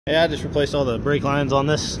Yeah, I just replaced all the brake lines on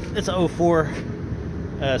this. It's a 04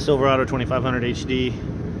 Silverado 2500 HD.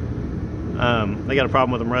 They got a problem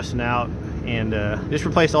with them rusting out, and just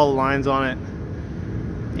replaced all the lines on it.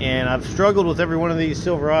 And I've struggled with every one of these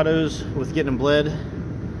Silverados with getting them bled.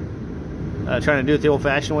 Trying to do it the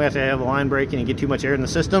old-fashioned way after I have a line breaking and get too much air in the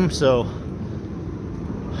system. So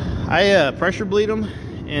I pressure bleed them,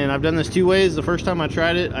 and I've done this two ways. The first time I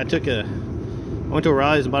tried it, I went to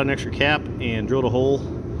O'Reilly's and bought an extra cap and drilled a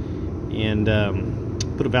hole and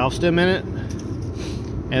put a valve stem in it,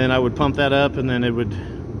 and then I would pump that up, and then it would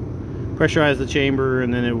pressurize the chamber,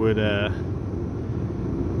 and then it would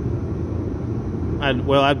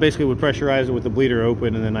I'd basically would pressurize it with the bleeder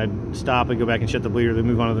open, and then I'd stop and go back and shut the bleeder, then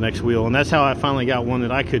move on to the next wheel. And that's how I finally got one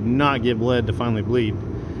that I could not get bled to finally bleed.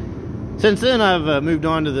 Since then, I've moved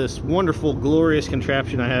on to this wonderful, glorious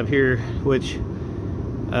contraption I have here, which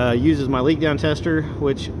uses my leak down tester,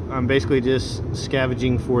 which I'm basically just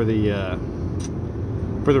scavenging for the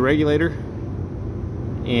regulator,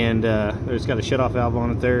 and there's got a shut-off valve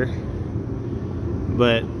on it there.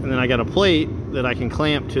 And then I got a plate that I can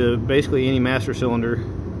clamp to basically any master cylinder.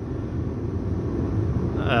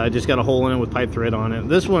 I just got a hole in it with pipe thread on it.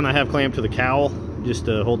 This one I have clamped to the cowl just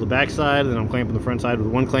to hold the back side, and then I'm clamping the front side with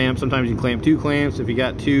one clamp. Sometimes you can clamp two clamps. If you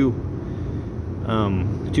got two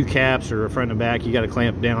caps or a front and back, you got to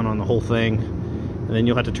clamp down on the whole thing, and then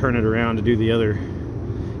you'll have to turn it around to do the other,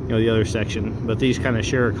 the other section. But these kind of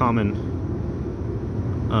share a common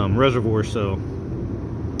reservoir, so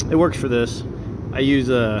it works for this. I use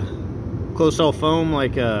a closed cell foam,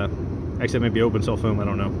 actually it may be open cell foam, I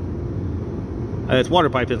don't know. It's water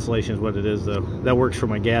pipe insulation is what it is, though. That works for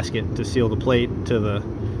my gasket to seal the plate to the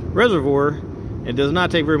reservoir. It does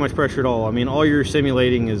not take very much pressure at all. I mean, all you're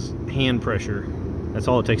simulating is hand pressure. That's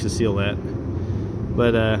all it takes to seal that.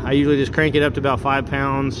 But I usually just crank it up to about 5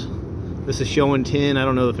 pounds. This is showing 10. I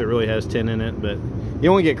don't know if it really has 10 in it, but you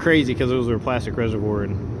don't want to get crazy because those are a plastic reservoir.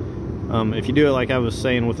 And if you do it like I was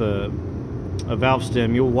saying with a valve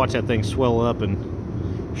stem, you'll watch that thing swell up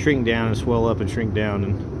and shrink down and swell up and shrink down.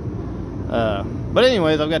 And but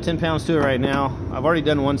anyways, I've got 10 pounds to it right now. I've already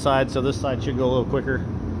done one side, so this side should go a little quicker.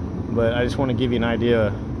 But I just want to give you an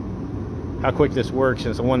idea how quick this works.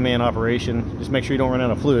 It's a one-man operation. Just make sure you don't run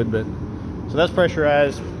out of fluid. So that's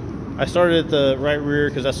pressurized. I started at the right rear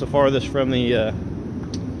because that's the farthest from the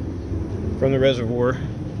reservoir.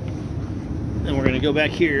 And we're going to go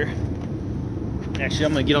back here. Actually,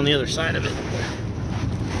 I'm going to get on the other side of it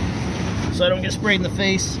so I don't get sprayed in the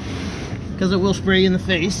face, because it will spray you in the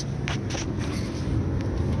face.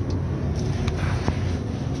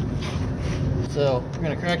 So we're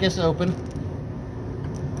going to crack this open.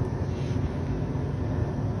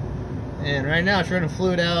 And right now it's running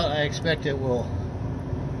fluid out. I expect it will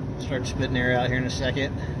start spitting air out here in a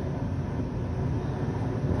second.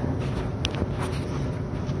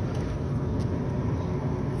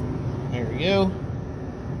 There we go.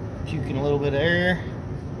 Puking a little bit of air.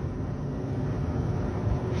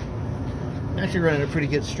 Actually running a pretty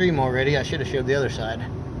good stream already. I should have showed the other side.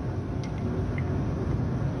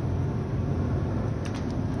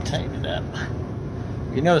 Tighten it up.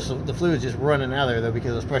 You notice the fluid's just running out of there though,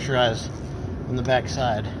 because it's pressurized on the back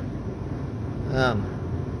side.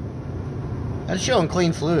 That's showing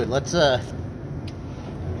clean fluid. Let's go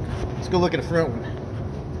look at the front one.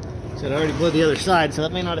 So I already bled the other side, so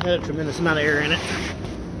that may not have had a tremendous amount of air in it.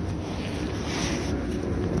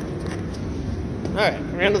 Alright,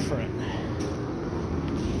 around to the front.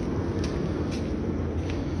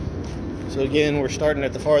 So again, we're starting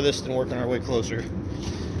at the farthest and working our way closer.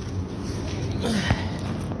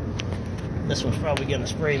 This one's probably going to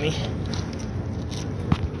spray me.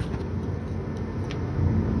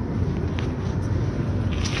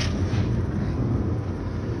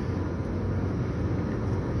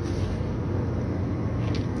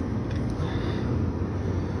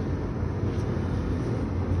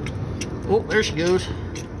 Oh, there she goes.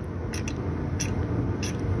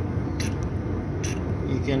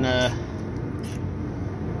 You can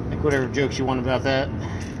make whatever jokes you want about that.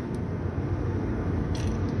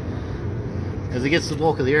 As it gets the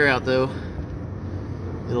bulk of the air out though,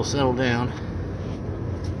 it'll settle down.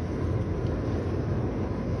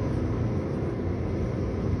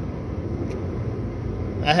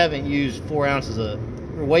 I haven't used 4 ounces of,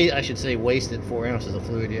 or I should say wasted 4 ounces of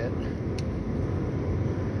fluid yet.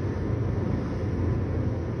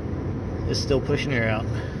 It's still pushing air out.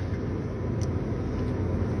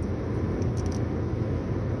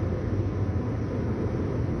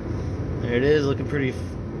 There it is, looking pretty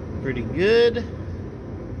good. A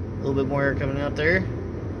little bit more air coming out there.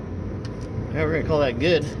 Yeah, we're gonna call that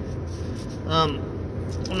good.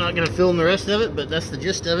 I'm not going to film the rest of it, but that's the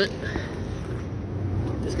gist of it.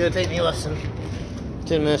 It's going to take me less than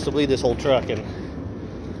 10 minutes to bleed this whole truck, and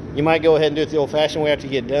you might go ahead and do it the old-fashioned way after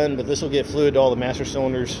you get done, but this will get fluid to all the master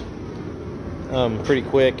cylinders pretty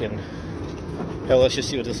quick. And hell, let's just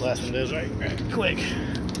see what this last one does right quick.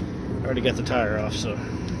 I already got the tire off, so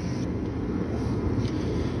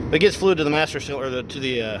it gets fluid to the master cylinder, or to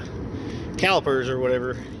the calipers or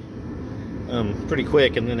whatever, pretty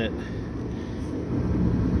quick, and then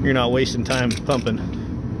you're not wasting time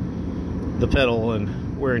pumping the pedal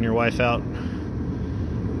and wearing your wife out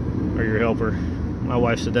or your helper. My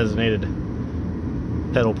wife's a designated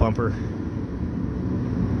pedal pumper.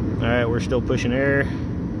 All right, we're still pushing air.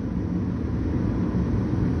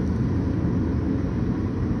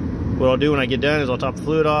 What I'll do when I get done is I'll top the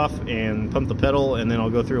fluid off and pump the pedal, and then I'll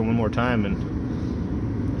go through it one more time,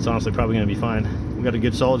 and it's honestly probably going to be fine. We got a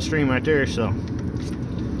good solid stream right there, so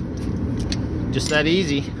just that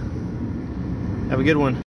easy. Have a good one.